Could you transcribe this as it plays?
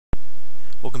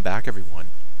Welcome back, everyone.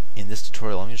 In this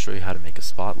tutorial I'm going to show you how to make a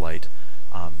spotlight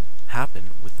happen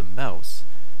with the mouse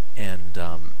and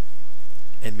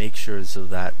make sure so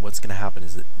that what's going to happen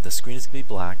is that the screen is going to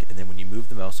be black, and then when you move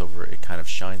the mouse over it kind of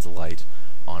shines a light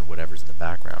on whatever's in the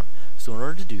background. So in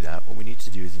order to do that, what we need to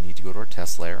do is you need to go to our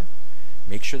test layer,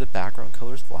 make sure the background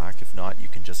color is black. If not, you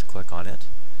can just click on it.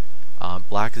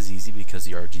 Black is easy because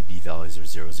the RGB values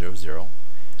are 000.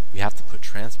 We have to put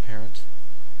transparent,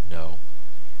 no,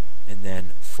 and then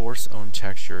force own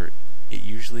texture, it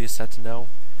usually is set to no,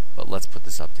 but let's put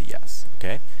this up to yes.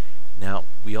 Okay. Now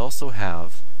we also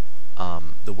have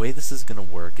the way this is going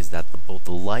to work is that both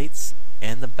the lights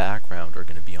and the background are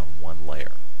going to be on one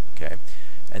layer. Okay,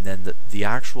 and then the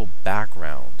actual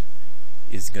background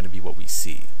is going to be what we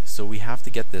see. So we have to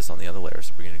get this on the other layer.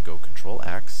 So we're going to go Control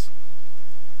X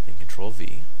and Control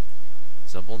V.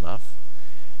 Simple enough.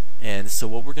 And so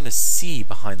what we're going to see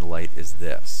behind the light is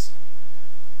this.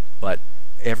 But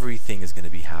everything is going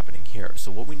to be happening here.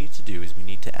 So what we need to do is we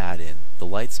need to add in the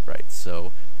light sprite.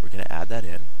 So we're going to add that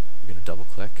in. We're going to double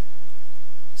click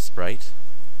Sprite.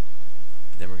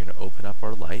 Then we're going to open up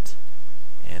our light.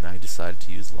 And I decided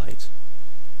to use light.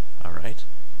 Alright.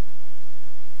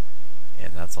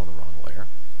 And that's on the wrong layer.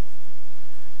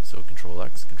 So Control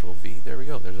X, Control V, there we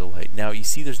go, there's a light. Now you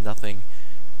see there's nothing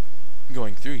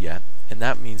going through yet, and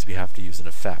that means we have to use an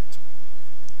effect.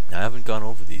 Now I haven't gone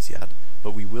over these yet,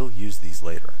 but we will use these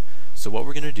later. So what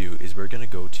we're going to do is we're going to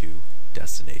go to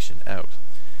Destination Out.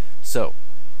 So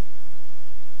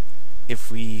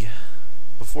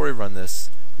before we run this,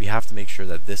 we have to make sure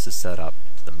that this is set up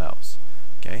to the mouse.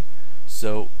 Okay,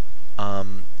 so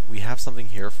we have something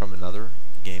here from another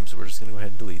game, so we're just going to go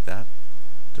ahead and delete that.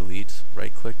 Delete,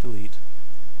 right click delete,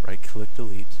 right click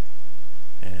delete,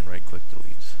 and right click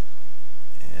delete,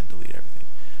 and delete everything.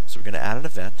 So we're going to add an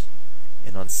event,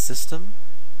 and on System,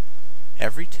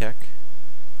 every tick,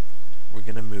 we're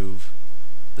going to move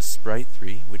the sprite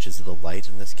 3, which is the light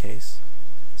in this case,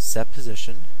 set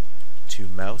position to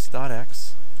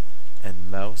mouse.x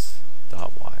and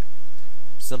mouse.y.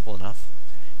 Simple enough.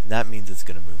 And that means it's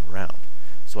going to move around.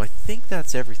 So I think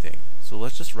that's everything. So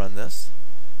let's just run this.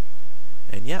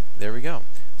 And yep, there we go.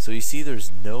 So you see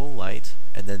there's no light,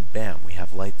 and then bam, we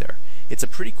have light there. It's a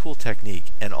pretty cool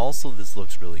technique, and also this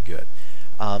looks really good.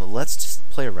 Let's just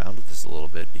play around with this a little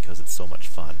bit because it's so much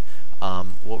fun.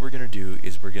 What we're going to do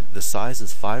is the size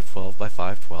is 512 by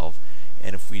 512,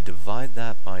 and if we divide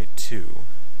that by 2,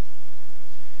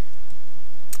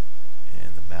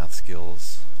 and the math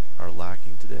skills are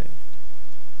lacking today,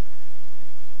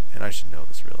 and I should know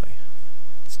this really.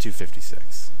 It's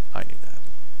 256. I knew that.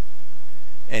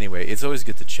 Anyway, it's always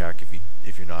good to check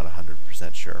if you're not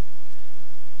 100% sure.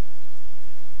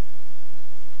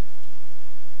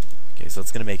 Okay, so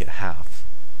it's going to make it half.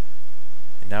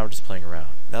 And now we're just playing around.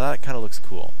 Now that kind of looks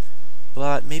cool.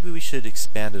 But maybe we should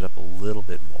expand it up a little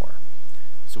bit more.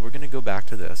 So we're going to go back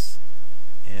to this,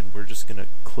 and we're just going to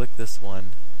click this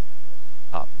one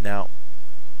up. Now,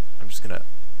 I'm just going to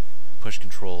push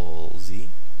Control Z.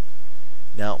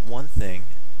 Now, one thing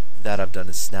that I've done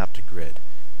is snap to grid.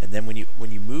 And then when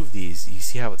you move these, you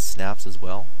see how it snaps as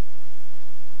well?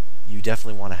 You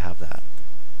definitely want to have that.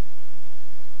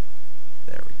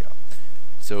 There we go.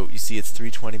 So you see it's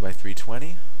 320 by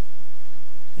 320.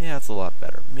 Yeah, it's a lot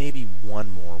better. Maybe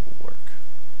one more will work.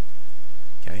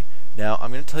 Okay. Now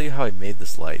I'm going to tell you how I made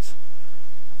this light.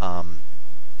 I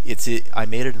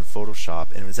made it in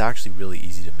Photoshop, and it was actually really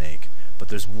easy to make. But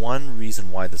there's one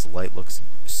reason why this light looks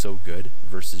so good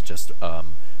versus just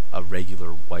a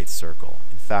regular white circle.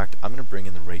 In fact, I'm going to bring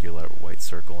in the regular white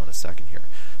circle in a second here.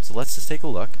 So let's just take a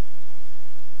look.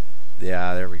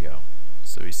 Yeah, there we go.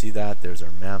 So you see that? There's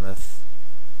our mammoth.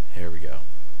 Here we go.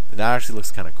 And that actually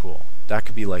looks kind of cool. That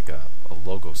could be like a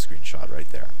logo screenshot right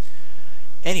there.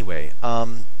 Anyway,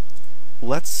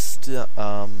 let's go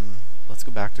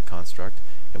back to Construct,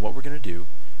 and what we're going to do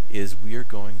is we are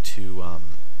going to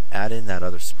add in that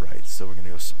other sprite. So we're going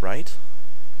to go Sprite,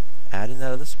 add in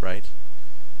that other sprite,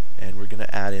 and we're going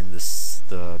to add in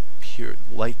the pure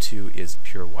light 2 is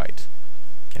pure white.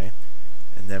 Okay,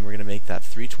 and then we're going to make that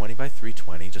 320 by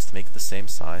 320 just to make it the same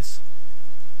size.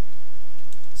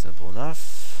 Simple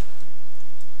enough.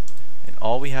 And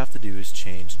all we have to do is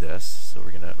change this. So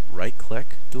we're going to right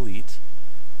click, delete,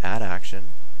 add action,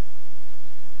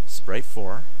 sprite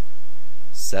 4,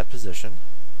 set position,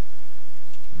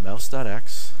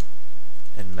 mouse.x,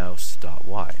 and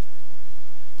mouse.y.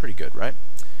 Pretty good, right?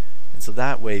 And so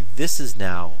that way, this is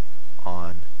now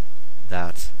on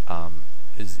that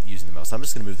is using the mouse. I'm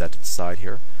just going to move that to the side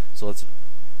here. So let's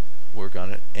work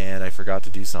on it. And I forgot to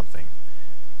do something.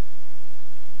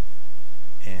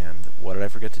 And what did I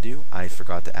forget to do? I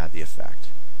forgot to add the effect.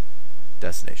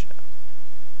 Destination app.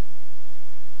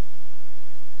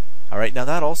 Alright, now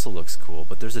that also looks cool,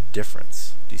 but there's a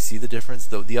difference. Do you see the difference?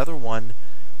 Though the other one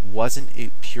wasn't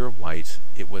a pure white,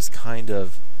 it was kind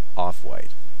of off-white.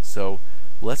 So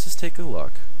let's just take a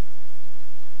look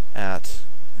at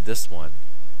this one,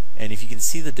 and if you can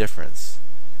see the difference,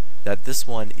 that this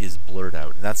one is blurred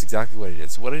out, and that's exactly what it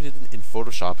is. So what I did in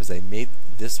Photoshop is I made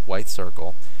this white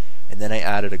circle, and then I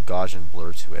added a Gaussian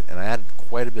blur to it, and I added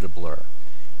quite a bit of blur,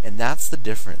 and that's the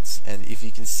difference. And if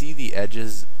you can see, the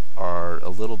edges are a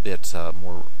little bit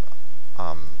more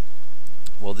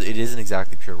well, it isn't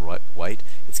exactly pure white,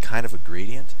 it's kind of a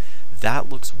gradient. That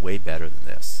looks way better than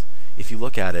this. If you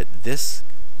look at it, this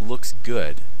looks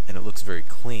good and it looks very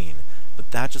clean,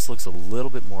 but that just looks a little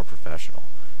bit more professional.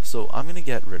 So I'm going to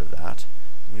get rid of that.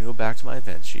 I'm going to go back to my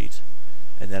event sheet,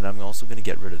 and then I'm also going to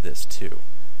get rid of this too.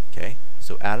 Okay,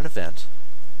 so add an event,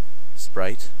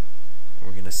 sprite, and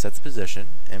we're going to set the position,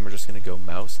 and we're just going to go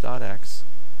mouse.x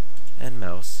and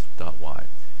mouse.y.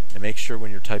 And make sure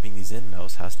when you're typing these in,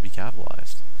 mouse has to be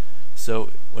capitalized. So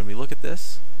when we look at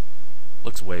this,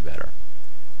 looks way better.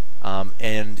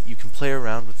 And you can play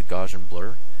around with the Gaussian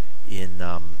blur in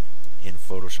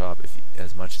Photoshop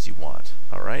as much as you want.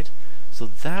 Alright? So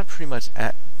that pretty much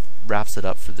wraps it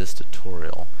up for this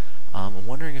tutorial. I'm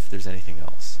wondering if there's anything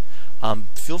else.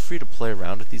 Feel free to play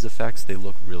around with these effects. They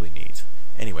look really neat.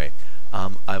 Anyway,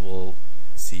 I will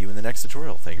see you in the next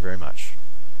tutorial. Thank you very much.